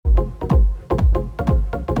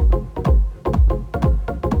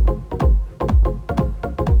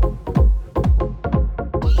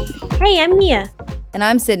Hey, I'm Mia, And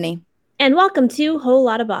I'm Sydney. and welcome to Whole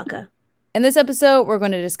Lotta Baka. In this episode, we're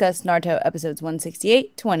going to discuss Naruto episodes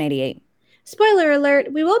 168 to 188. Spoiler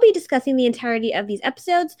alert, we will be discussing the entirety of these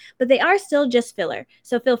episodes, but they are still just filler,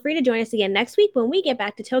 so feel free to join us again next week when we get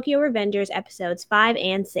back to Tokyo Revengers episodes 5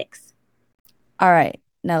 and 6. All right,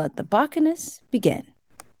 now let the Bacchanus begin.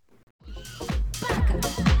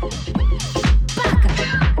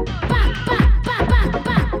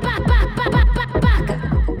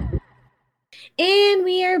 And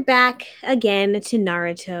we are back again to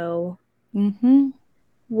Naruto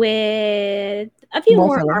with a few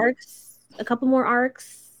more arcs, a couple more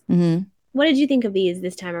arcs. What did you think of these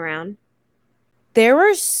this time around? There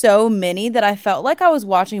were so many that I felt like I was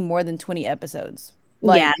watching more than 20 episodes.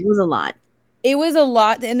 Yeah, it was a lot. It was a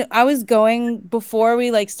lot. And I was going, before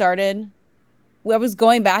we started, I was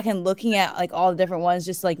going back and looking at all the different ones,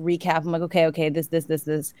 just recap. I'm like, okay, this.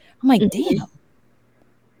 I'm like, damn.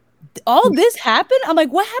 All this happened? I'm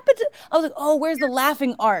like, what happened to... I was like, oh, where's the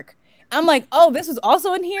laughing arc? I'm like, oh, this was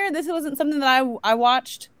also in here? This wasn't something that I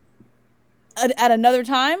watched at another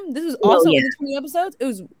time? This was also in the 20 episodes? It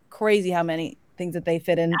was crazy how many things that they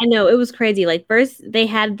fit in. I know, it was crazy. First they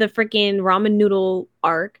had the freaking ramen noodle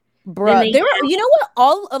arc. Bruh, you know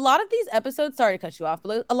what? A lot of these episodes, sorry to cut you off,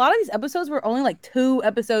 but a lot of these episodes were only 2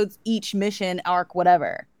 episodes each, mission, arc,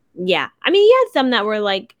 whatever. Yeah. I mean, you had some that were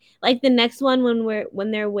like the next one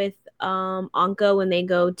when they're with Anko, when they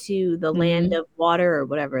go to the land of water or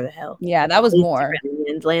whatever the hell. Yeah, that was more.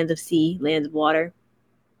 Lands of sea, lands of water.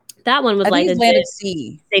 That one was a land of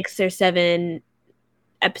sea. 6 or 7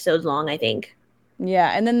 episodes long, I think.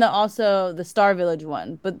 Yeah, and then also the Star Village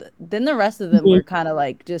one, but then the rest of them were kind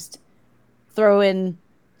of just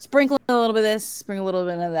sprinkle a little bit of this, sprinkle a little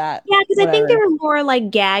bit of that. Yeah, because I think they were more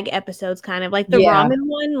gag episodes, kind of the ramen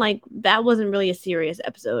one. That wasn't really a serious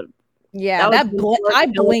episode. Yeah, I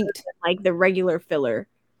blinked the regular filler.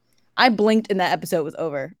 I blinked and that episode was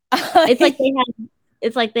over.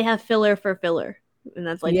 It's like they have filler for filler, and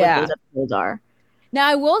that's what those episodes are. Now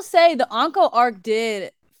I will say the Anko arc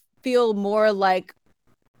did feel more like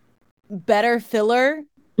better filler.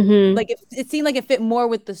 It seemed like it fit more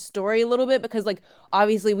with the story a little bit, because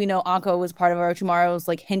obviously we know Anko was part of Orochimaru's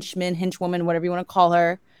henchwoman, whatever you want to call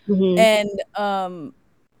her. And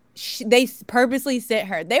they purposely sent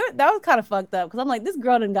her. That was kind of fucked up, because I'm like, this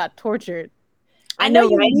girl done got tortured. I know,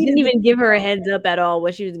 right? You didn't even give her a heads up at all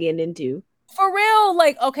what she was getting into. For real,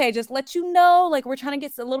 okay, just let you know, we're trying to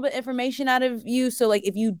get a little bit of information out of you, so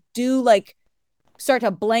if you do start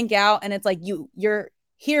to blank out and it's you're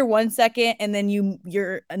here 1 second and then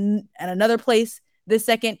you're at another place this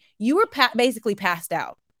second, you were basically passed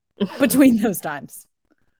out between those times.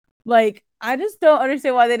 I just don't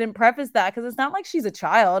understand why they didn't preface that, because it's not like she's a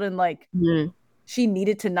child and she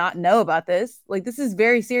needed to not know about this. This is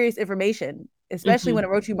very serious information, especially when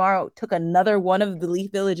Orochimaru took another one of the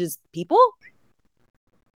Leaf Village's people.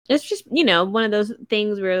 It's just, one of those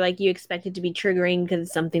things where you expect it to be triggering because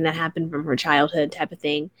it's something that happened from her childhood type of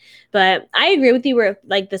thing. But I agree with you where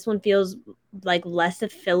this one feels less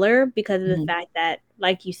of filler because of the fact that,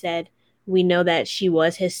 like you said, we know that she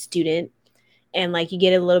was his student, and you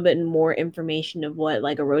get a little bit more information of what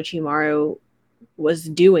Orochimaru was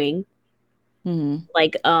doing. In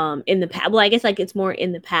the past. Well, I guess it's more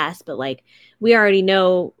in the past, but we already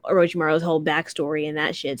know Orochimaru's whole backstory and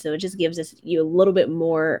that shit, so it just gives us a little bit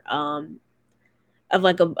more of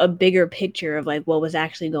a bigger picture of what was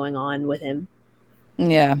actually going on with him.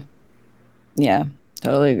 Yeah,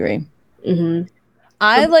 totally agree.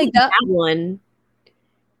 I like that one.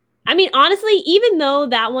 I mean, honestly, even though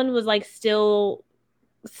that one was still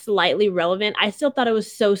slightly relevant, I still thought it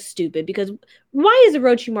was so stupid, because why is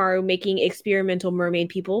Orochimaru making experimental mermaid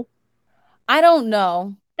people? I don't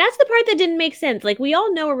know. That's the part that didn't make sense. We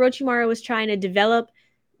all know Orochimaru was trying to develop,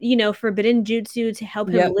 forbidden jutsu to help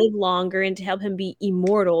him live longer and to help him be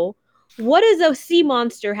immortal. What does a sea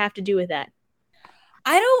monster have to do with that?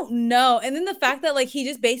 I don't know. And then the fact that he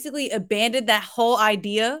just basically abandoned that whole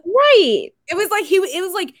idea. Right. It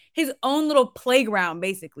was his own little playground,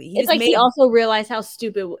 basically. He also realized how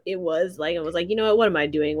stupid it was. It was you know what am I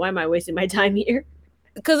doing? Why am I wasting my time here?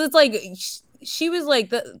 Because it's she was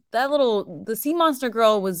the sea monster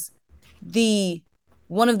girl was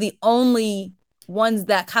one of the only ones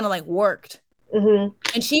that kind of worked. And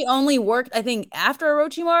she only worked, I think, after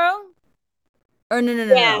Orochimaru. Or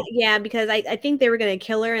no. Yeah, because I think they were gonna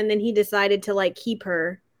kill her, and then he decided to keep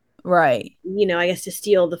her. Right. I guess to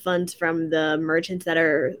steal the funds from the merchants that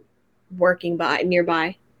are working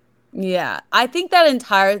nearby. Yeah, I think that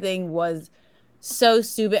entire thing was so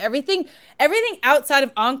stupid. Everything outside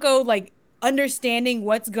of Anko understanding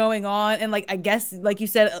what's going on and like I guess like you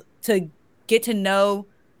said to get to know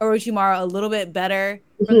Orochimaru a little bit better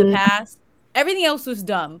from the Mhm. past. Everything else was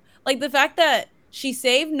dumb. Like the fact that she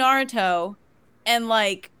saved Naruto and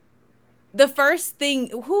like the first thing,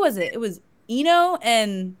 who was it? It was Ino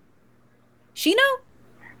and Shino?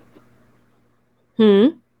 Hmm.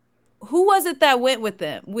 Who was it that went with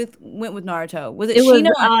them? Went with Naruto? Was it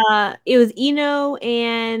Shino? It was Ino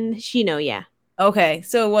and Shino, yeah. Okay,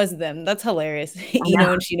 so it was them. That's hilarious. I know.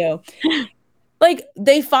 Ino and Shino. Like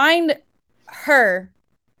they find her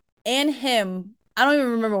and him. I don't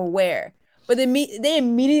even remember where, but they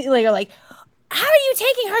immediately like are like, "How are you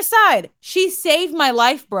taking her side? She saved my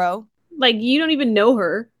life, bro. Like you don't even know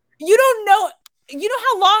her. You don't know. You know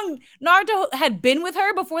how long Naruto had been with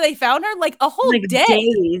her before they found her? Like a whole Like day.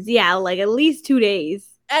 days. Yeah, like at least 2 days.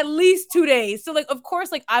 At least 2 days. So like of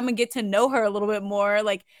course like I'm gonna get to know her a little bit more.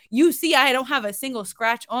 Like you see I don't have a single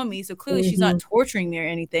scratch on me, so clearly she's not torturing me or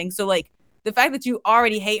anything. So like the fact that you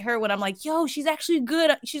already hate her when I'm like, yo, she's actually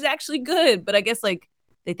good. She's actually good. But I guess like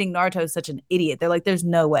they think Naruto is such an idiot. They're like, there's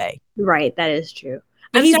no way. Right, that is true.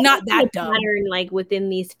 But I'm he's starting not to see that a dumb. pattern like within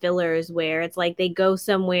these fillers where it's like they go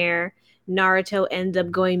somewhere, Naruto ends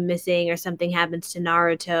up going missing or something happens to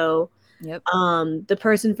Naruto. Yep. The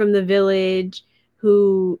person from the village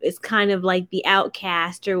who is kind of like the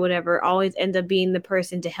outcast or whatever always ends up being the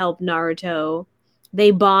person to help Naruto.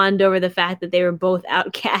 They bond over the fact that they were both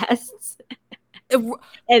outcasts.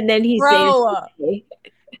 And then he says,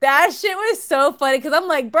 that shit was so funny because I'm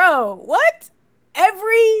like, bro, what?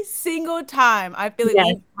 Every single time I feel like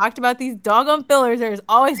we've talked about these doggone fillers, there's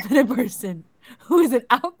always been a person who is an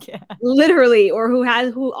outcast. Literally, or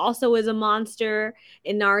who also is a monster.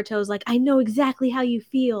 And Naruto's like, I know exactly how you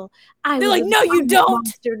feel. They're like, no, you don't.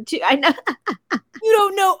 Too. I know. You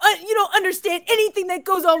don't know. You don't understand anything that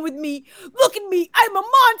goes on with me. Look at me. I'm a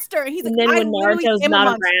monster. And he's like, and then when Naruto's not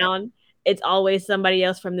monster. around, it's always somebody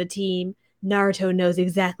else from the team. Naruto knows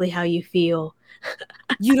exactly how you feel.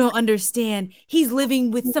 You don't understand. He's living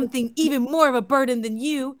with something even more of a burden than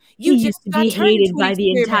you. You just got be hated by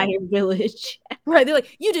the entire village. Right. They're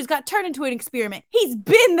like, you just got turned into an experiment. He's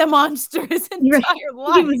been the monster his entire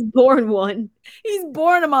life. He was born one. He's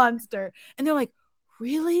born a monster. And they're like,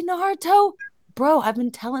 really, Naruto? Bro, I've been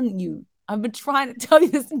telling you. I've been trying to tell you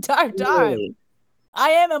this entire time. Really? I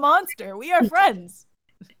am a monster. We are friends.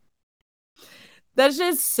 That's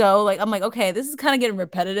just so like I'm like, okay, this is kind of getting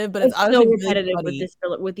repetitive, but it's honestly so repetitive really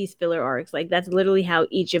with these filler arcs. Like that's literally how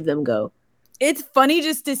each of them go. It's funny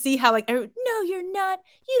just to see how like, no, you're not.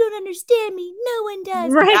 You don't understand me. No one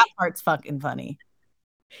does. Right. That part's fucking funny.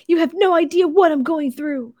 You have no idea what I'm going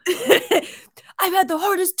through. I've had the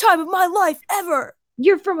hardest time of my life ever.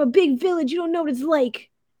 You're from a big village. You don't know what it's like.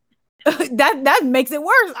 that makes it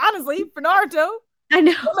worse, honestly, for Naruto. I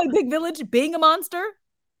know. From a big village being a monster.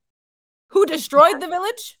 Who destroyed the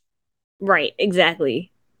village? Right,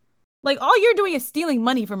 exactly. Like, all you're doing is stealing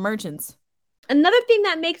money from merchants. Another thing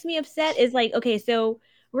that makes me upset is like, okay, so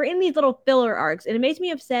we're in these little filler arcs, and it makes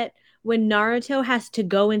me upset when Naruto has to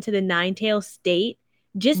go into the Nine-Tails state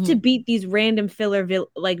just to beat these random filler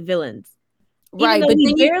villains. Right, even though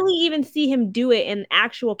we barely even see him do it in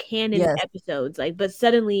actual canon episodes. Like, but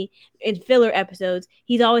suddenly in filler episodes,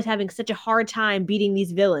 he's always having such a hard time beating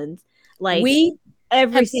these villains. Like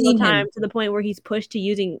every single time to the point where he's pushed to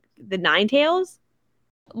using the Nine-Tails.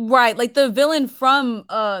 Right, like the villain from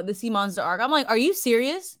the Sea Monster arc. I'm like, are you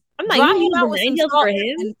serious? I'm like, you use the Nine-Tails for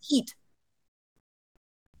him? And heat.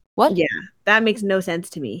 What? Yeah, that makes no sense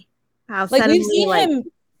to me. How like we've seen him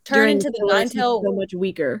turn into the Nine-Tail so much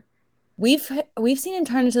weaker. We've seen him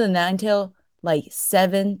turn into the Nine-Tail like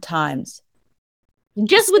 7 times.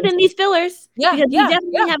 Just within these fillers. Yeah, because we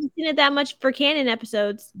definitely haven't seen it that much for canon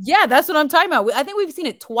episodes. Yeah, that's what I'm talking about. I think we've seen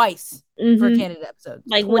it twice for canon episodes.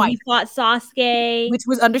 Like when he fought Sasuke. Which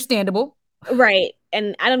was understandable. Right.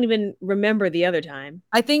 And I don't even remember the other time.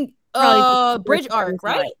 I think Bridge Arc,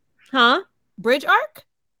 right? Huh? Bridge Arc?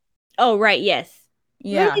 Oh, right, yes.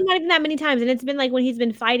 Yeah. Really not even that many times. And it's been like when he's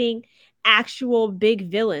been fighting actual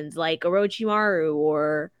big villains like Orochimaru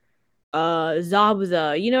or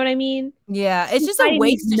Zabuza, you know what I mean? Yeah, it's just a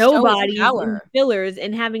waste to show his power. Fillers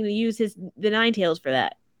and having to use the Nine-Tails for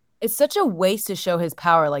that. It's such a waste to show his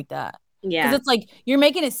power like that. Yeah, because it's like you're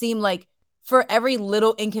making it seem like for every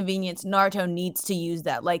little inconvenience, Naruto needs to use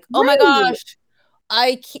that. Like, oh my gosh,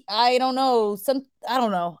 I don't know. I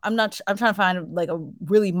don't know. I'm trying to find like a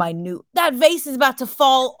really minute. That vase is about to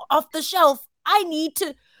fall off the shelf. I need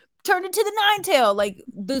to turn into the Nine-Tail, like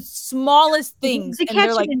the smallest things to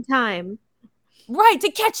catch it in time. Right,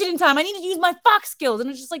 to catch it in time. I need to use my fox skills, and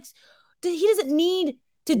it's just like he doesn't need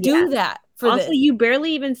to Yeah. do that for Also, this. you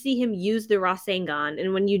barely even see him use the Rasengan,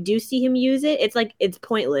 and when you do see him use it, it's like it's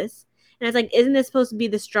pointless. And it's like, isn't this supposed to be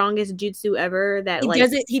the strongest jutsu ever? That like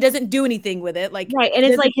He doesn't do anything with it. Like right, and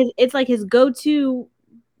it's like his go-to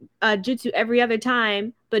jutsu every other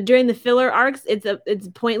time, but during the filler arcs, it's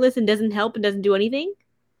pointless and doesn't help and doesn't do anything.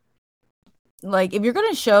 like if you're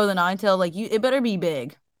gonna show the Nine Tail, like it better be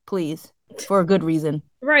big, please, for a good reason.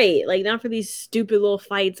 Right, like not for these stupid little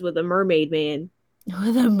fights with a mermaid man.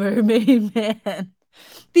 With a mermaid man.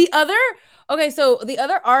 So the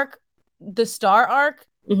other arc, the Star arc,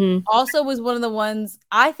 also was one of the ones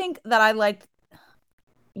I think that I liked.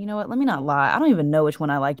 You know what? Let me not lie. I don't even know which one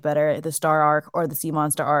I liked better, the Star arc or the Sea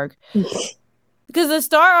Monster arc. Because the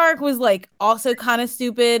Star arc was like also kind of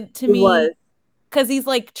stupid to me. Because he's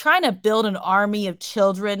like trying to build an army of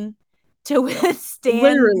children to withstand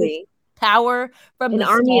literally power from an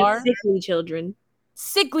army of sickly children.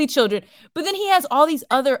 Sickly children. But then he has all these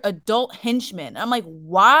other adult henchmen. I'm like,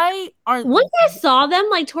 why aren't once I saw them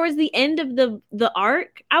like towards the end of the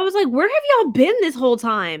arc, I was like, where have y'all been this whole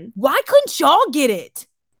time? Why couldn't y'all get it?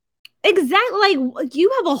 Exactly. Like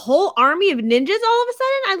you have a whole army of ninjas all of a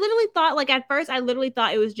sudden. I literally thought, like at first, I literally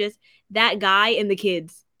thought it was just that guy and the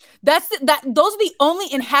kids. Those are the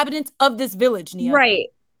only inhabitants of this village, Nia. Right.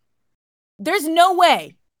 There's no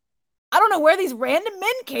way. I don't know where these random men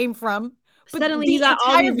came from. But suddenly you got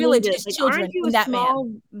all these village ninjas. is children. Aren't you a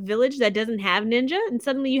small village that doesn't have ninja? And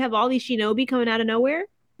suddenly you have all these shinobi coming out of nowhere.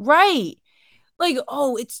 Right. Like,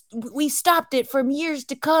 oh, we stopped it from years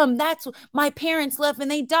to come. That's my parents left and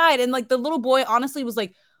they died. And like the little boy honestly was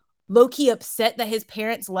like low-key upset that his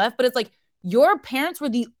parents left. But it's like your parents were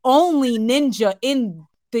the only ninja in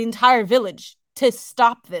the entire village to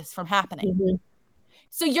stop this from happening. Mm-hmm.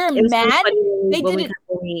 So you're mad?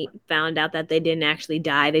 We found out that they didn't actually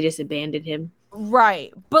die. They just abandoned him.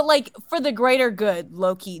 Right. But like for the greater good,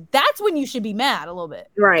 low-key, that's when you should be mad a little bit.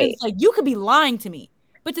 Right. It's like you could be lying to me.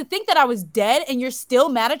 But to think that I was dead and you're still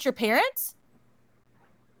mad at your parents?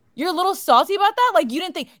 You're a little salty about that? Like you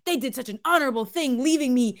didn't think they did such an honorable thing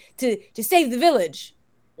leaving me to save the village.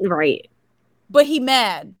 Right. But he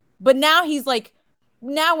mad. But now he's like,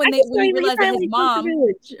 now when he realized that his mom,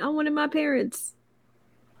 I wanted my parents.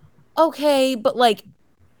 Okay, but like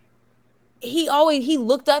he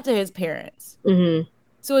looked up to his parents. Mm-hmm.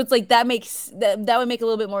 So it's like that would make a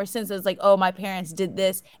little bit more sense. It's like, oh, my parents did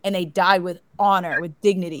this and they died with honor, with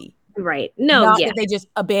dignity. Right. No, not that they just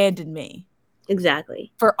abandoned me.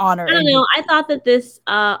 Exactly. For honor. I don't know. I thought that this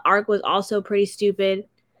arc was also pretty stupid.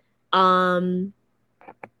 You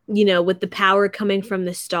know, with the power coming from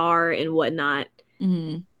the star and whatnot.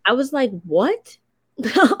 Mm-hmm. I was like, what?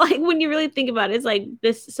 Like when you really think about it, it's like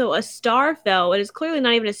this. So a star fell, and it's clearly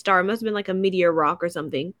not even a star. It must have been like a meteor rock or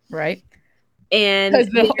something. Right. And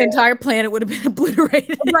the entire planet would have been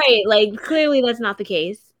obliterated. Right. Like clearly that's not the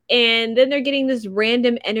case. And then they're getting this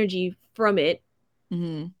random energy from it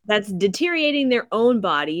that's deteriorating their own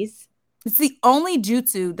bodies. It's the only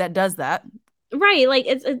jutsu that does that. Right. Like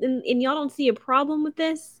and y'all don't see a problem with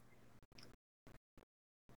this.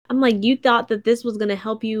 I'm like, you thought that this was going to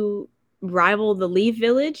help you rival the Leaf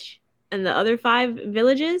Village and the other 5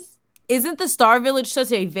 villages? Isn't the Star Village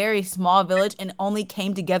such a very small village and only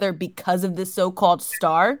came together because of this so-called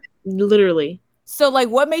star? Literally. So, like,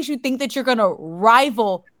 what makes you think that you're going to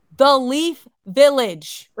rival the Leaf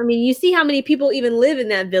Village? I mean, you see how many people even live in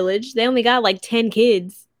that village. They only got like 10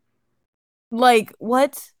 kids. Like,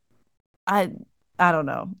 what? I don't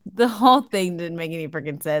know. The whole thing didn't make any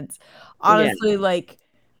freaking sense. Honestly, like,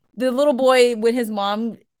 the little boy, when his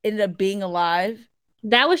mom ended up being alive.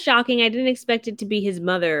 That was shocking. I didn't expect it to be his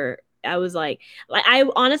mother. I was like I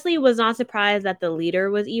honestly was not surprised that the leader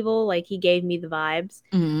was evil. Like he gave me the vibes,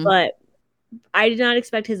 but I did not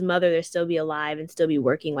expect his mother to still be alive and still be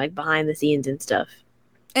working like behind the scenes and stuff,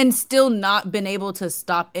 and still not been able to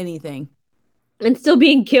stop anything, and still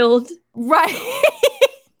being killed. Right.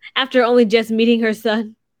 After only just meeting her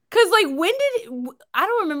son. Cause like I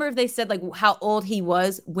don't remember if they said like how old he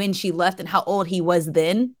was when she left and how old he was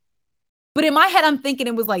then. But in my head, I'm thinking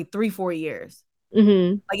it was like 3-4 years.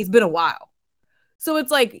 Mm-hmm. Like it's been a while. So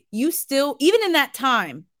it's like you still, even in that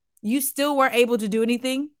time, you still weren't able to do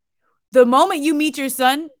anything. The moment you meet your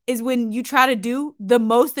son is when you try to do the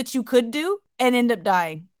most that you could do and end up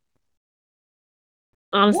dying.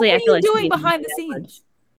 Honestly, what I feel like doing behind the scenes. Much.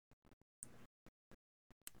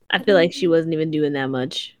 I feel like she wasn't even doing that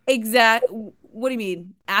much. Exactly. What do you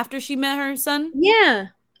mean? After she met her son? Yeah.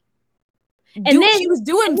 And then she was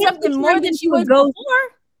doing something more than she was before.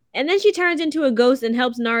 And then she turns into a ghost and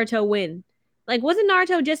helps Naruto win. Like, wasn't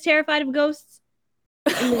Naruto just terrified of ghosts?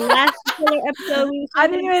 In the last episode, I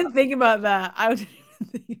didn't even think about that. I didn't even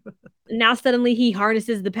Now suddenly he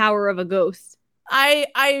harnesses the power of a ghost. I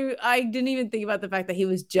didn't even think about the fact that he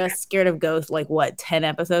was just scared of ghosts like what 10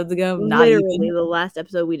 episodes ago? Not Literally even. the last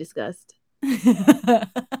episode we discussed.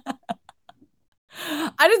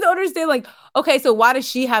 I just don't understand. Like, okay, so why does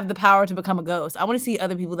she have the power to become a ghost? I want to see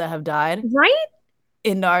other people that have died Right?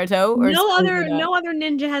 in Naruto or No other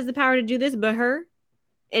ninja has the power to do this but her.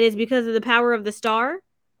 And it's because of the power of the star.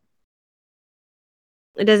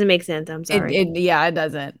 It doesn't make sense. I'm sorry. Yeah, it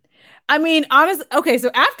doesn't. I mean, honestly, okay,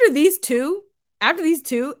 so after these two,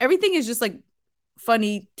 everything is just like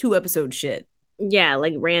funny 2 episode shit. Yeah,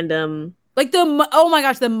 like random. Like the oh my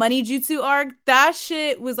gosh, the money jutsu arc, that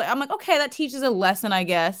shit was like I'm like, okay, that teaches a lesson, I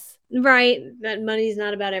guess. Right. That money's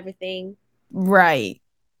not about everything. Right.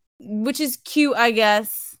 Which is cute, I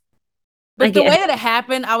guess. I But the way guess. that it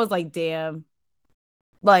happened, I was like, damn.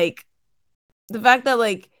 Like the fact that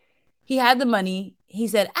like he had the money, he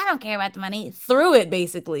said, I don't care about the money, threw it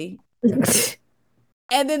basically.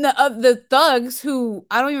 And then the thugs who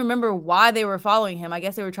I don't even remember why they were following him. I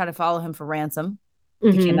guess they were trying to follow him for ransom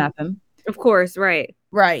to kidnap him. Of course, right.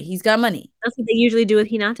 Right. He's got money. That's what they usually do with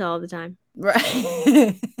Hinata all the time.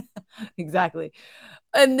 Right. Exactly.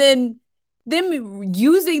 And then them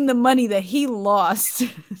using the money that he lost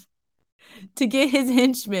to get his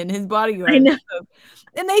henchmen, his bodyguards. I know.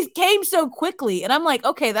 And they came so quickly. And I'm like,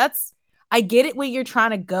 okay, I get it what you're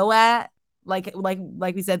trying to go at. Like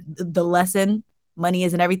we said, the lesson, money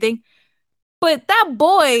isn't everything. But that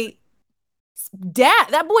boy's dad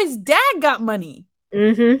got money.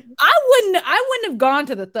 Mm-hmm. I wouldn't have gone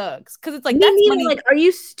to the thugs because it's like Me that's neither. money. Like, are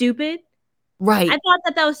you stupid? Right. I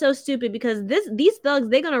thought that was so stupid because these thugs,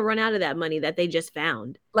 they're gonna run out of that money that they just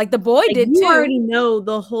found. Like the boy Like, did you too. already know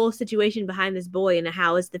the whole situation behind this boy and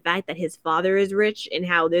how it's the fact that his father is rich and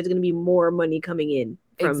how there's gonna be more money coming in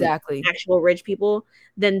from Exactly. actual rich people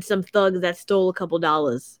than some thugs that stole a couple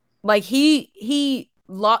dollars. Like he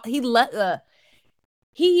got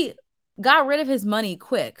rid of his money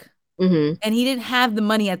quick, Mm-hmm. and he didn't have the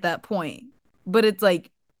money at that point. But it's like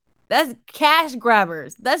that's cash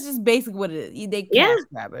grabbers. That's just basically what it is. They cash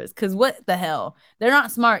grabbers. Because what the hell? They're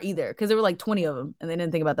not smart either. Because there were like 20 of them, and they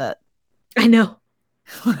didn't think about that. I know.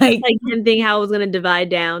 like didn't think how it was gonna divide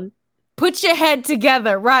down. Put your head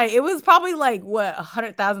together, right? It was probably like what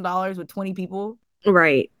 $100,000 with 20 people,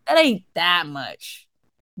 right? That ain't that much,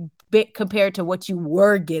 bit compared to what you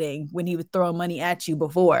were getting when he was throwing money at you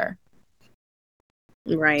before.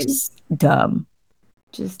 Right. Just dumb.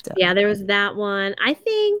 Yeah, there was that one. I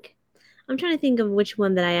think I'm trying to think of which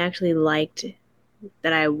one that I actually liked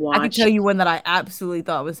that I watched. I can tell you one that I absolutely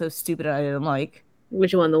thought was so stupid I didn't like.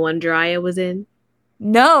 Which one? The one Jiraiya was in?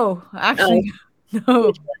 No, actually,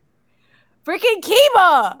 no. Freaking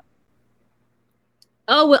Kiba!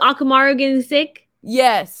 Oh, with Akamaru getting sick?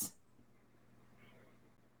 Yes.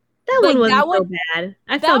 That one wasn't so bad.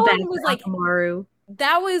 I felt bad for Akamaru.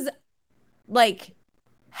 That was like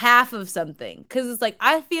half of something. Because it's like,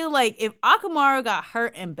 I feel like if Akamaru got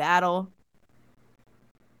hurt in battle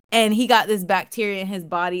and he got this bacteria in his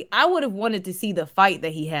body, I would have wanted to see the fight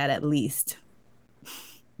that he had at least.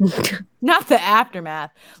 Not the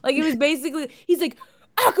aftermath. Like, it was basically, he's like,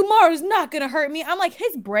 Akamaru's not gonna hurt me. I'm like,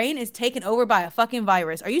 his brain is taken over by a fucking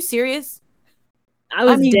virus. Are you serious? I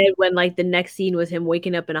was dead when like the next scene was him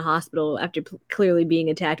waking up in a hospital after clearly being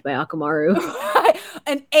attacked by Akamaru.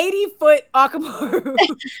 An 80-foot Akamaru.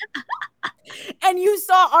 And you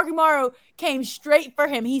saw Akamaru came straight for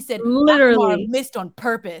him. He said, literally, Akamaru missed on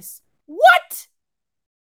purpose. What?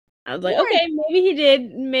 I was like, okay, maybe he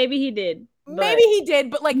did. Maybe he did. Maybe he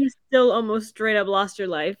did, but like, you still almost straight up lost your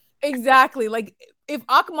life. Exactly. Like, if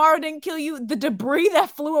Akamaru didn't kill you, the debris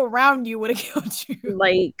that flew around you would have killed you.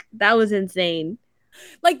 Like, that was insane.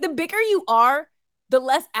 Like, the bigger you are, the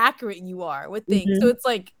less accurate you are with things. So it's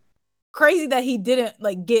like crazy that he didn't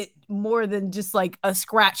like get more than just like a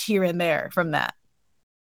scratch here and there from that.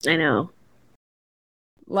 I know.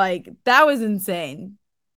 Like, that was insane.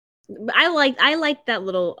 I liked that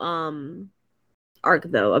little arc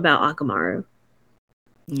though about Akamaru.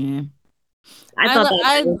 Yeah.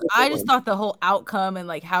 I just thought the whole outcome and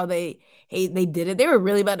like how they did it, they were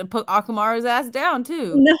really about to put Akamaru's ass down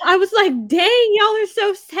too. No, I was like, dang, y'all are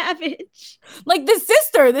so savage. Like the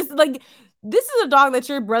sister, this is a dog that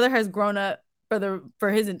your brother has grown up for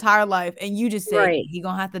his entire life, and you just say he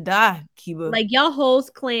gonna have to die, Kiba. Like y'all whole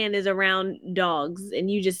clan is around dogs, and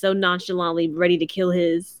you just so nonchalantly ready to kill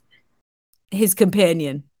his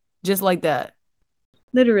companion, just like that.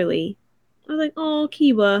 Literally, I was like, oh,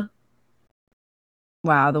 Kiba.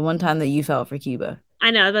 Wow, the one time that you felt for Kiba. I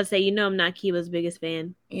know. I was about to say, I'm not Kiba's biggest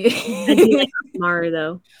fan. I do like Akamaru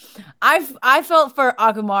though. I felt for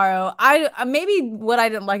Akamaru. Maybe what I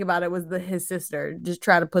didn't like about it was his sister just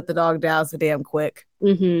trying to put the dog down so damn quick,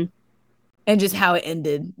 and just how it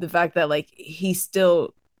ended. The fact that like he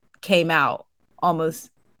still came out almost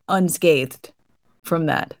unscathed from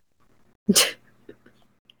that.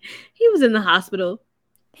 He was in the hospital.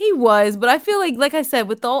 He was, but I feel like I said,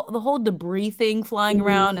 with the whole debris thing flying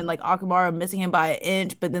around and like Akamaru missing him by an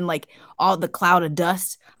inch, but then like all the cloud of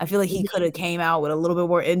dust, I feel like he could have came out with a little bit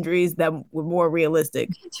more injuries that were more realistic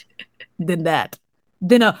than that.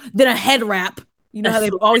 Than a head wrap. You know how they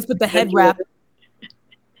always put the head wrap.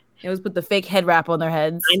 They always put the fake head wrap on their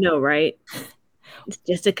heads. I know, right? It's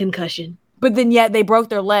just a concussion. But then yet they broke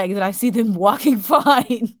their legs and I see them walking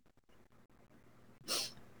fine.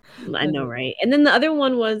 I know, right? And then the other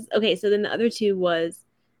one was okay. So then the other two was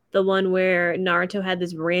the one where Naruto had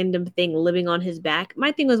this random thing living on his back.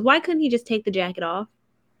 My thing was, why couldn't he just take the jacket off?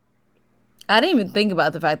 I didn't even think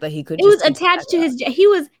about the fact that he could. It was attached to his.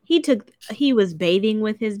 He was bathing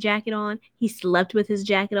with his jacket on. He slept with his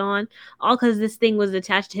jacket on. All because this thing was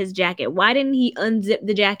attached to his jacket. Why didn't he unzip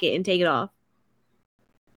the jacket and take it off?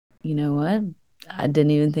 You know what? I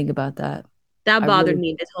didn't even think about that. That bothered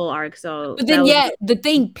me this whole arc. So, but then the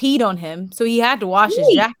thing peed on him, so he had to wash his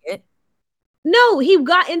jacket. No, he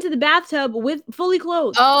got into the bathtub with fully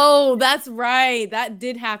clothed. Oh, that's right. That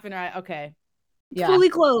did happen, right? Okay, yeah, fully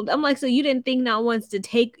clothed. I'm like, so you didn't think not once to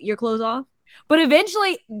take your clothes off? But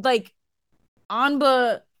eventually, like,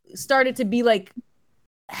 Anba started to be like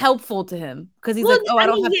helpful to him because he's like, oh, I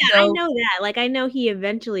don't have to go. I know that. Like, I know he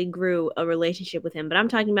eventually grew a relationship with him, but I'm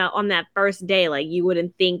talking about on that first day. Like, you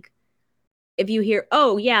wouldn't think. If you hear,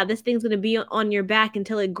 oh, yeah, this thing's going to be on your back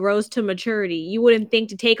until it grows to maturity, you wouldn't think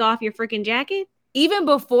to take off your freaking jacket? Even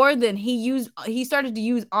before then, he started to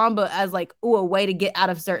use Anba as like, a way to get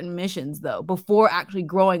out of certain missions, though, before actually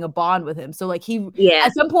growing a bond with him. So like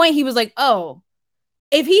at some point he was like, oh,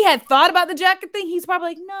 if he had thought about the jacket thing, he's probably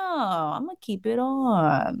like, no, I'm going to keep it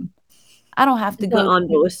on. I don't have to go.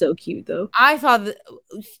 Anba was so cute, though. I thought that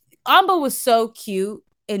Anba was so cute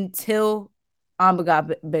until Anba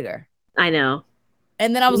got bigger. I know.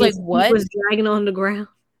 And then I was like, what? He was dragging on the ground.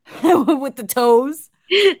 With the toes.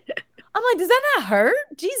 I'm like, does that not hurt?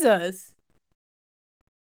 Jesus.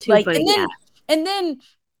 Too funny, and then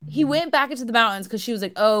he went back into the mountains because she was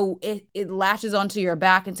like, oh, it latches onto your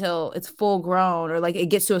back until it's full grown, or like it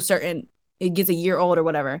gets a year old or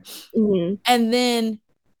whatever. Mm-hmm. And then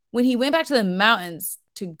when he went back to the mountains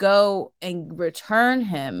to go and return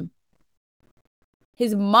him,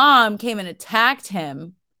 his mom came and attacked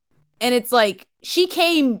him. And it's like, she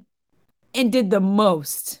came and did the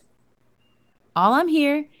most. All I'm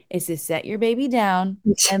here is to set your baby down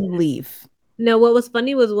and leave. No, what was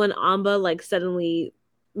funny was when Anba like suddenly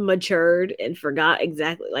matured and forgot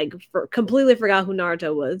exactly, like completely forgot who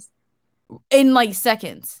Naruto was. In like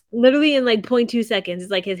seconds. Literally in like 0.2 seconds.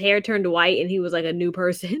 It's like his hair turned white and he was like a new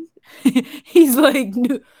person. He's like,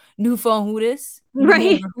 new phone, who this?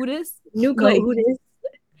 Right. Who this? New code, who this?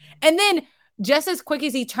 And then just as quick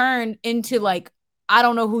as he turned into like, I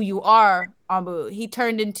don't know who you are, Anbu, he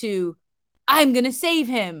turned into, I'm gonna save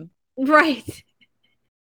him. Right.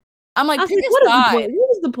 I'm like, what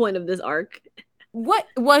is the point of this arc? What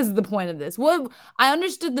was the point of this? What I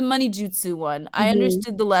understood the money jutsu one. I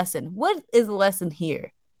understood the lesson. What is the lesson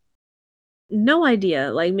here? No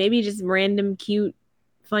idea. Like maybe just random, cute,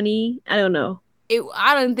 funny. I don't know.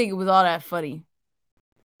 I don't think it was all that funny.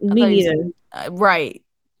 Me neither. Right.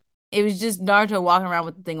 It was just Naruto walking around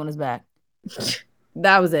with the thing on his back.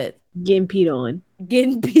 That was it. Getting peed on.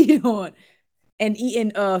 And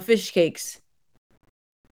eating fish cakes.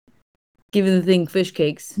 Giving the thing fish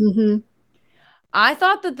cakes. Mm-hmm. I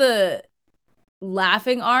thought that the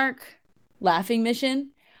laughing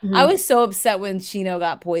mission, I was so upset when Shino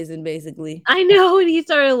got poisoned, basically. I know, and he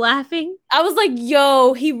started laughing. I was like,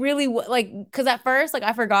 yo, he really, like, because at first, like,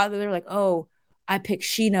 I forgot that they were like, oh, I picked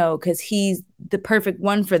Shino because he's the perfect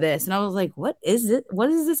one for this. And I was like, what is it? What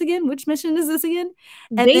is this again? Which mission is this again?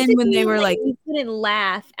 And basically, then when they were like, he couldn't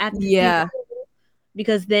laugh at the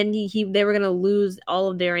because then they were going to lose all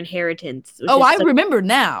of their inheritance. Oh, I remember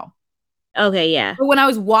now. Okay, yeah. But when I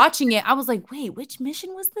was watching it, I was like, wait, which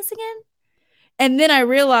mission was this again? And then I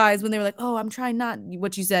realized when they were like, oh, I'm trying not,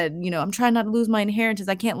 what you said, I'm trying not to lose my inheritance.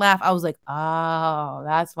 I can't laugh. I was like, oh,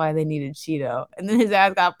 that's why they needed Cheeto. And then his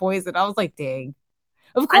ass got poisoned. I was like, dang.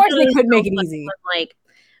 Of course they couldn't make it easy. Like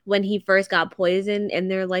when he first got poisoned and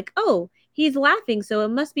they're like, oh, he's laughing, so it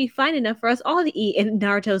must be fine enough for us all to eat. And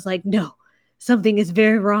Naruto's like, no, something is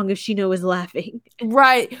very wrong if Shino is laughing.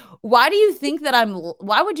 Right. Why do you think that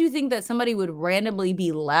why would you think that somebody would randomly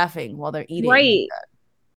be laughing while they're eating? Right.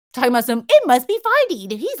 Talking about it must be fine to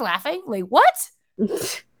eat if he's laughing. Like, what?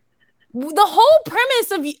 The whole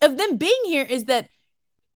premise of them being here is that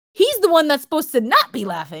he's the one that's supposed to not be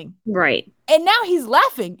laughing. Right. And now he's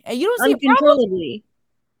laughing. And you don't see uncontrollably.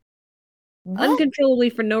 A problem?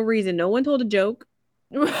 Uncontrollably for no reason. No one told a joke.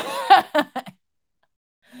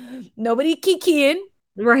 Nobody kikiing.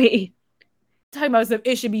 Right. Talking about stuff,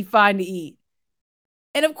 it should be fine to eat.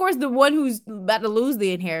 And of course, the one who's about to lose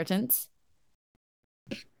the inheritance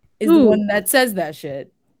is the one that says that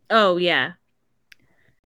shit. Oh, yeah.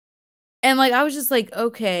 And like, I was just like,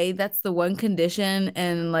 okay, that's the one condition.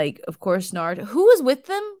 And like, of course, Naruto. Who was with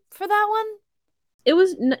them for that one? It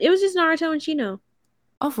was just Naruto and Shino.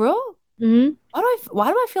 Oh, for real? Mm-hmm.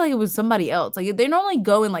 Why do I feel like it was somebody else? Like, they normally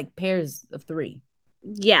go in like pairs of 3.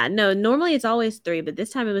 Yeah, no, normally it's always 3, but this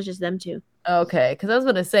time it was just them 2. Okay, because I was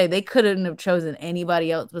gonna say they couldn't have chosen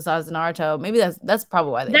anybody else besides Naruto. Maybe that's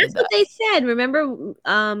probably why they did that. That's what they said. Remember,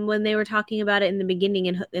 when they were talking about it in the beginning,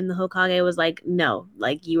 and the Hokage was like, "No,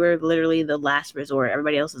 like you were literally the last resort.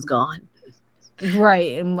 Everybody else is gone."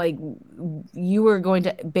 Right, and like you were going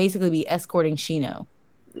to basically be escorting Shino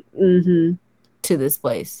to this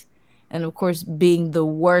place, and of course, being the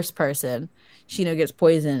worst person, Shino gets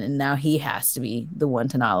poisoned, and now he has to be the one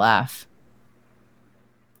to not laugh.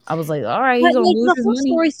 I was like, all right, he's gonna lose his money. The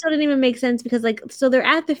story still didn't even make sense because, like, so they're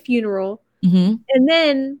at the funeral, and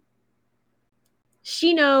then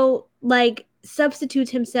Shino like substitutes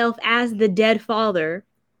himself as the dead father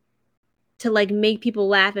to like make people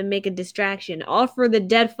laugh and make a distraction, all for the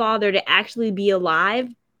dead father to actually be alive.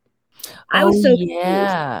 I was so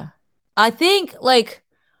confused. I think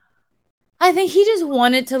he just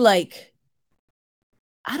wanted to, like,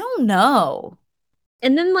 I don't know.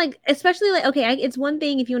 And then, like, especially, like, okay, it's one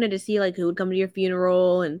thing if you wanted to see, like, who would come to your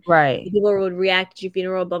funeral and people would react to your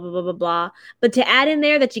funeral, blah, blah, blah, blah, blah. But to add in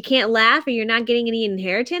there that you can't laugh or you're not getting any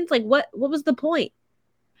inheritance, like, what was the point?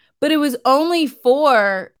 But it was only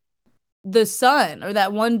for the son or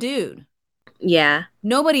that one dude. Yeah.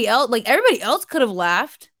 Nobody else, like, everybody else could have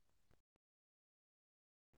laughed.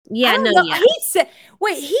 Yeah, no, yeah. He said,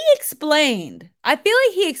 wait, he explained. I feel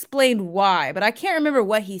like he explained why, but I can't remember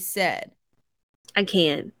what he said. I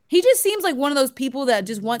can. He just seems like one of those people that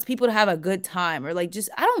just wants people to have a good time, or like, just,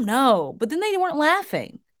 I don't know. But then they weren't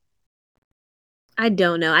laughing. I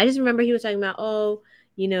don't know. I just remember he was talking about, oh,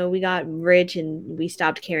 you know, we got rich and we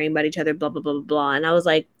stopped caring about each other, blah, blah, blah, blah, blah. And I was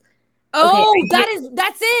like, oh, okay,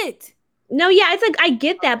 that's it. No, yeah, it's like, I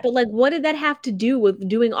get that, but like, what did that have to do with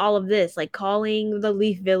doing all of this? Like calling the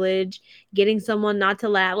Leaf Village, getting someone not to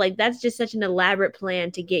laugh. Like, that's just such an elaborate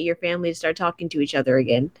plan to get your family to start talking to each other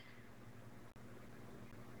again.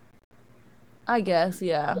 I guess,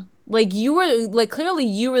 yeah. Like, you were, like, clearly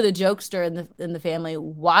you were the jokester in the family.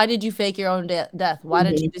 Why did you fake your own death? Why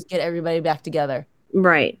didn't you just get everybody back together?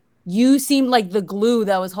 Right. You seemed like the glue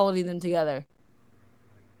that was holding them together.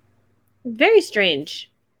 Very strange.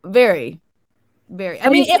 Very. I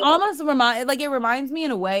mean, it almost reminds me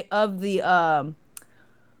in a way of the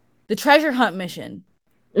treasure hunt mission,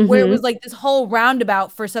 where it was like this whole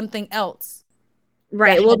roundabout for something else.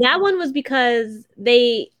 Right. Well, that one was because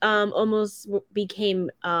they almost became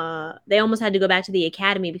they almost had to go back to the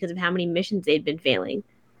academy because of how many missions they'd been failing.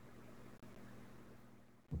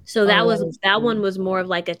 So that one was more of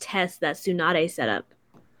like a test that Tsunade set up.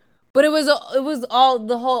 But it was all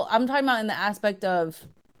the whole, I'm talking about in the aspect of,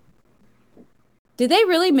 did they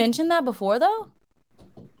really mention that before though?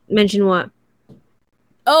 Mention what?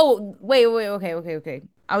 Oh, wait, okay.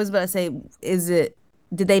 I was about to say,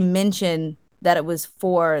 did they mention that it was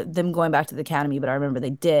for them going back to the academy? But I remember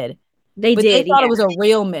they did. They thought it was a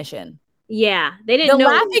real mission. Yeah, they didn't know.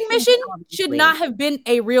 The laughing mission should not have been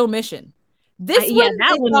a real mission. That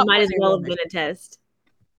one might as well have been a test.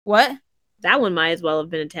 What? That one might as well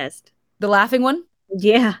have been a test. The laughing one?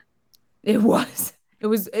 Yeah. It was. It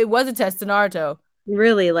was a test to Naruto.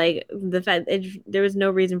 Really, like the fact there was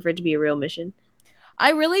no reason for it to be a real mission.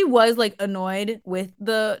 I really was like annoyed with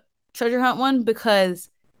the treasure hunt one because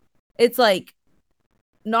it's like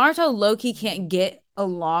Naruto low-key can't get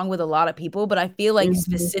along with a lot of people, but I feel like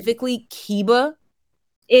specifically Kiba.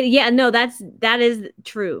 That is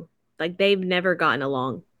true. Like, they've never gotten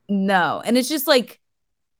along. No. And it's just like,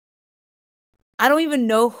 I don't even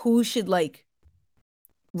know who should like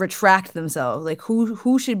retract themselves. Like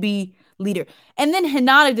who should be leader. And then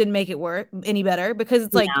Hinata didn't make it work any better because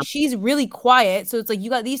it's like she's really quiet. So it's like you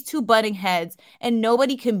got these two butting heads and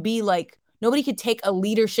nobody can take a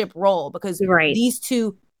leadership role because these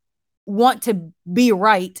two want to be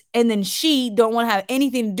right, and then she don't want to have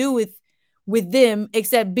anything to do with them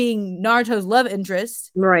except being Naruto's love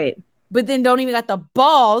interest. Right. But then don't even got the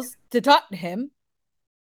balls to talk to him.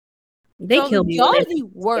 They So kill me y'all when are they the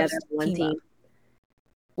put them worst together on one team team. up.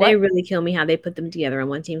 They What? really kill me how they put them together on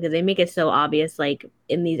one team because they make it so obvious, like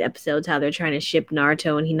in these episodes, how they're trying to ship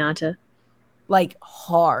Naruto and Hinata. Like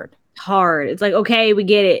hard. Hard. It's like, okay, we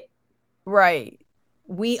get it. Right.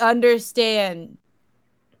 We understand.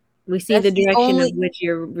 We see That's the the direction of only which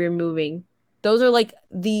you're moving. those are like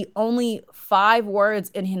the only 5 words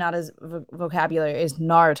in Hinata's vocabulary is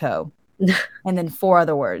Naruto. And then 4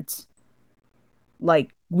 other words.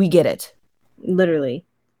 Like, we get it. Literally.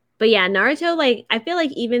 But yeah, Naruto, like, I feel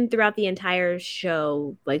like even throughout the entire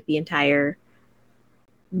show, like the entire,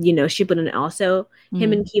 Shippuden also,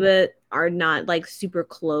 him and Kiba are not like super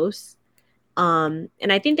close. And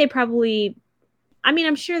I think they probably, I mean,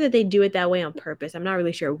 I'm sure that they do it that way on purpose. I'm not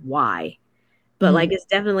really sure why. But like it's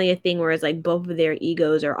definitely a thing where it's like both of their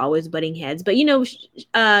egos are always butting heads. But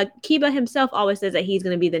Kiba himself always says that he's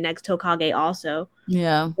going to be the next Hokage also.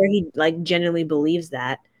 Yeah. Where he like genuinely believes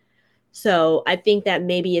that. So I think that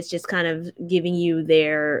maybe it's just kind of giving you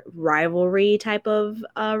their rivalry type of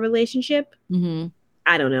relationship.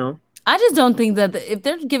 I don't know. I just don't think that if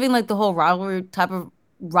they're giving like the whole rivalry type of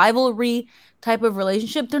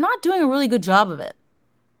relationship, they're not doing a really good job of it.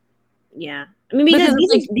 Yeah. I mean,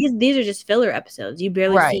 because these are just filler episodes. You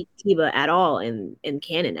barely Right. see Kiba at all in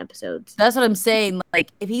canon episodes. That's what I'm saying. Like,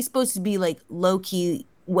 if he's supposed to be like low key,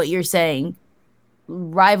 what you're saying,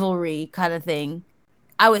 rivalry kind of thing,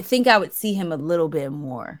 I would think I would see him a little bit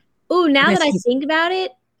more. Oh, now that I think about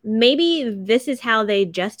it, maybe this is how they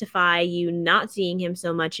justify you not seeing him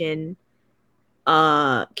so much in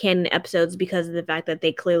canon episodes because of the fact that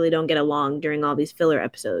they clearly don't get along during all these filler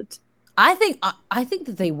episodes. I think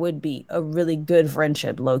that they would be a really good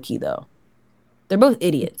friendship, low key though. They're both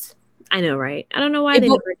idiots. I know, right? I don't know why they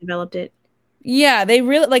never developed it. Yeah, they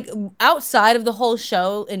really like outside of the whole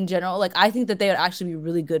show in general. Like, I think that they would actually be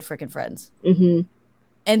really good freaking friends.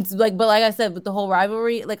 And like, but like I said, with the whole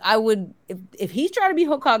rivalry, like I would if he's trying to be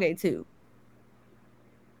Hokage too.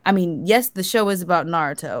 I mean, yes, the show is about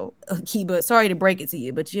Naruto. Kiba, sorry to break it to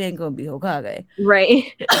you, but you ain't gonna be Hokage, right?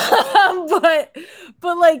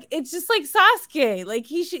 but like it's just like Sasuke. Like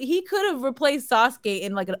he could have replaced Sasuke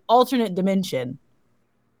in like an alternate dimension,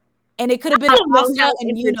 and it could have been how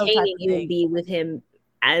entertaining it would be with him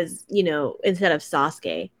as instead of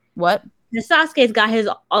Sasuke. What? The Sasuke's got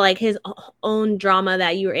his own drama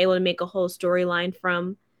that you were able to make a whole storyline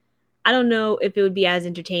from. I don't know if it would be as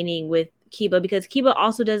entertaining with Kiba because Kiba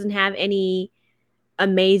also doesn't have any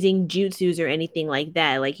amazing jutsus or anything like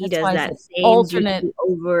that. Like he does that same alternate jutsu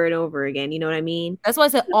over and over again. You know what I mean? That's why I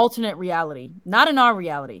said alternate reality, not in our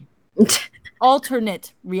reality.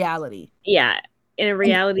 Alternate reality. Yeah, in a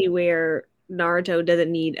reality where Naruto doesn't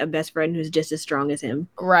need a best friend who's just as strong as him.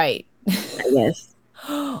 Right. I guess.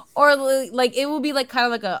 Or like it would be like kind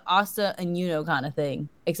of like a Asta and Yuno kind of thing,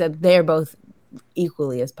 except they're both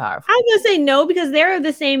equally as powerful. I was gonna say no because they're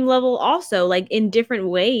the same level also, like in different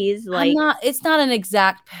ways. Like it's not an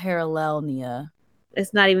exact parallel, Nia.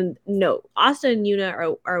 It's not even no. Asta and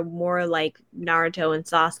Yuna are more like Naruto and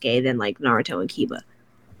Sasuke than like Naruto and Kiba.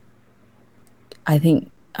 I think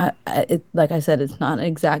like I said, it's not an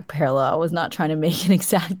exact parallel. I was not trying to make an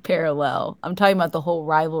exact parallel. I'm talking about the whole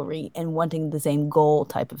rivalry and wanting the same goal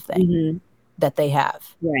type of thing that they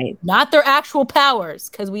have. Right. Not their actual powers,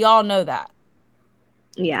 because we all know that.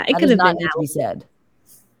 Yeah, it could have been need to be said.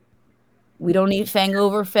 We don't need Fang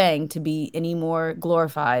over Fang to be any more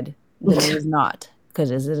glorified than it is not, because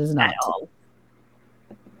it is not.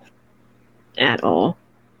 At all.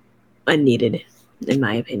 Unneeded, in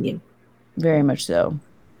my opinion. Very much so.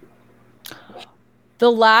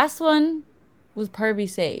 The last one was Pervy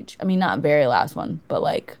Sage. I mean, not very last one, but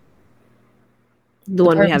like the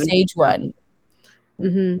one we have. Sage one.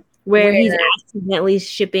 Where he's accidentally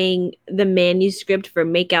shipping the manuscript for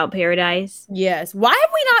Make Out Paradise. Yes. Why have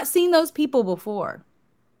we not seen those people before?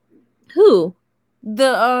 Who?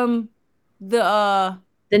 The Ninja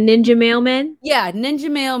Mailmen? Yeah, Ninja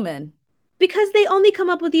Mailmen. Because they only come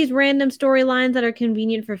up with these random storylines that are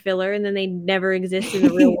convenient for filler and then they never exist in the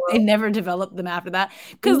real world. They never develop them after that.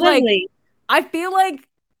 Because like I feel like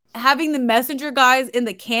having the messenger guys in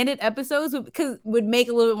the candid episodes would make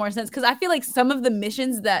a little bit more sense. Because I feel like some of the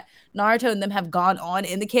missions that Naruto and them have gone on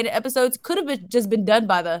in the candid episodes could have just been done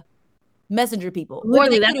by the messenger people.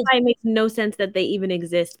 Literally, that's why it makes no sense that they even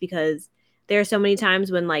exist, because there are so many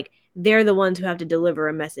times when like they're the ones who have to deliver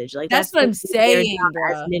a message. Like that's what I'm saying,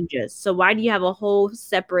 as ninjas. So why do you have a whole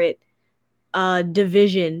separate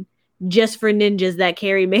division just for ninjas that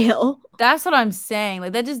carry mail. That's what I'm saying.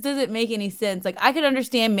 Like, that just doesn't make any sense. Like, I could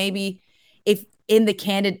understand maybe if in the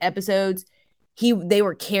candid episodes they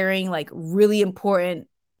were carrying like really important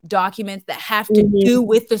documents that have to do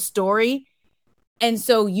with the story, and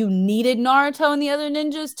so you needed Naruto and the other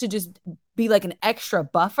ninjas to just be like an extra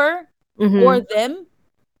buffer for them.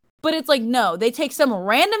 But it's like, no, they take some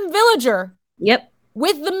random villager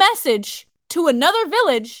with the message to another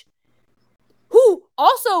village who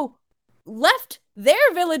also left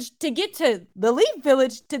their village to get to the Leaf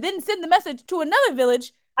village to then send the message to another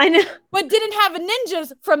village. I know. But didn't have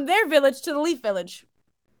ninjas from their village to the Leaf village.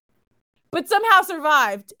 But somehow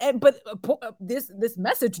survived. But this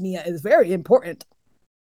message, Nia, is very important.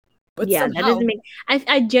 But yeah, somehow, that doesn't make...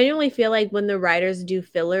 I genuinely feel like when the writers do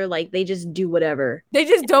filler, like they just do whatever. They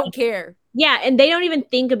just don't care. Yeah, and they don't even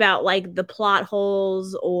think about like the plot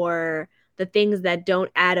holes or the things that don't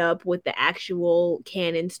add up with the actual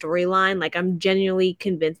canon storyline. Like, I'm genuinely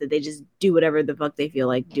convinced that they just do whatever the fuck they feel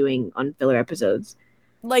like doing on filler episodes.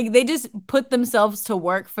 Like, they just put themselves to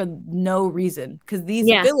work for no reason, because these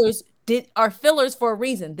fillers are fillers for a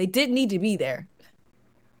reason. They didn't need to be there.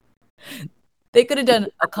 They could have done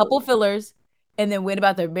a couple fillers and then went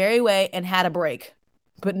about their merry way and had a break.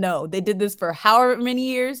 But no, they did this for however many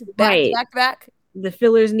years, back. The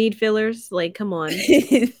fillers need fillers. Like, come on.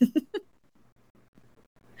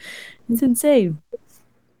 It's insane.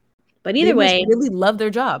 But either way, really love their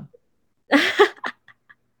job.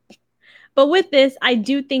 But with this, I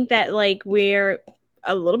do think that like we're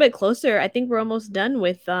a little bit closer. I think we're almost done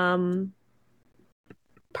with part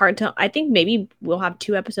 2. I think maybe we'll have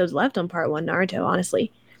 2 episodes left on part 1 Naruto,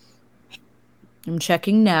 honestly. I'm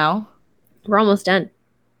checking now. We're almost done.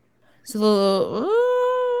 So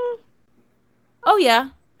oh yeah,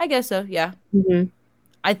 I guess so. Yeah.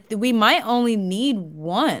 We might only need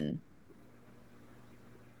 1.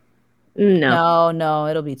 No,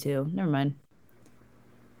 it'll be 2. Never mind.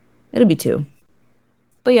 It'll be 2.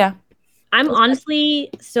 But yeah. I'm honestly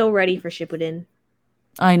so ready for Shippuden.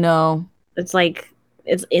 I know. It's like,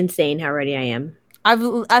 it's insane how ready I am.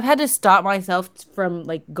 I've had to stop myself from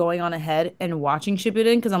like going on ahead and watching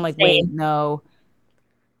Shippuden because I'm like, wait, no.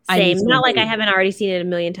 Same. Not like I haven't already seen it a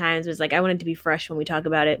million times. It's like I want it to be fresh when we talk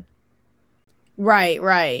about it.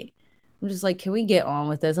 Right. I'm just like, can we get on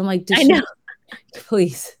with this? I'm like, I know.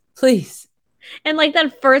 Please. And like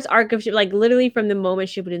that first arc of like literally from the moment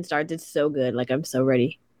Shippuden starts, it's so good. Like, I'm so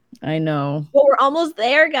ready. I know. But we're almost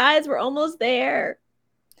there, guys. We're almost there.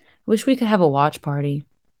 Wish we could have a watch party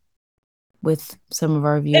with some of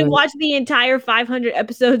our viewers and watch the entire 500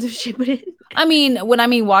 episodes of Shippuden. I mean, when I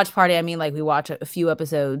mean watch party, I mean like we watch a few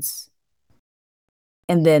episodes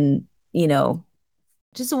and then,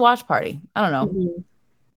 just a watch party. I don't know.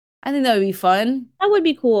 I think that would be fun. That would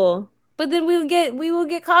be cool. But then we will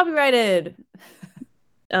get copyrighted.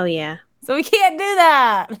 Oh yeah. So we can't do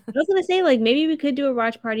that. I was gonna say, like, maybe we could do a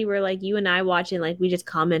watch party where like you and I watch and like we just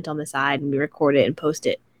comment on the side and we record it and post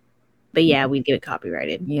it. But yeah, we'd get it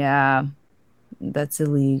copyrighted. Yeah. That's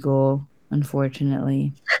illegal,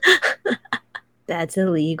 unfortunately. That's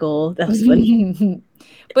illegal. That was funny.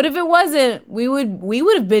 But if it wasn't, we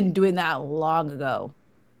would have been doing that long ago.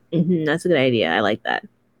 That's a good idea. I like that.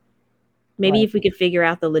 Maybe if we could figure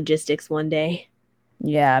out the logistics one day.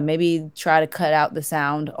 Yeah, maybe try to cut out the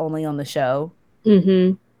sound only on the show.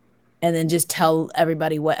 And then just tell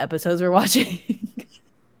everybody what episodes we're watching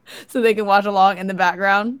so they can watch along in the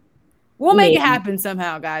background. We'll make it happen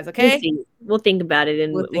somehow, guys, okay? We'll think about it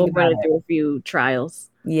and we'll run it through a few trials.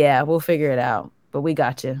 Yeah, we'll figure it out. But we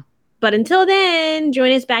got you. But until then,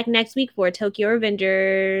 join us back next week for Tokyo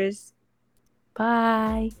Revengers.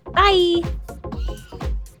 Bye. Bye.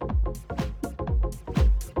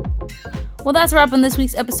 Well, that's a wrap on this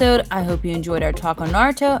week's episode. I hope you enjoyed our talk on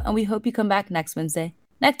Naruto, and we hope you come back next Wednesday.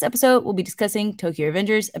 Next episode, we'll be discussing Tokyo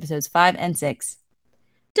Revengers episodes 5 and 6.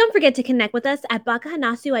 Don't forget to connect with us at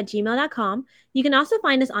bakahanasu@gmail.com. You can also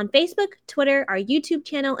find us on Facebook, Twitter, our YouTube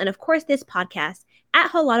channel, and of course this podcast at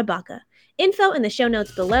Holada Baka. Info in the show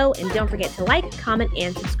notes below, and don't forget to like, comment,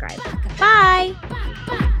 and subscribe. Bye!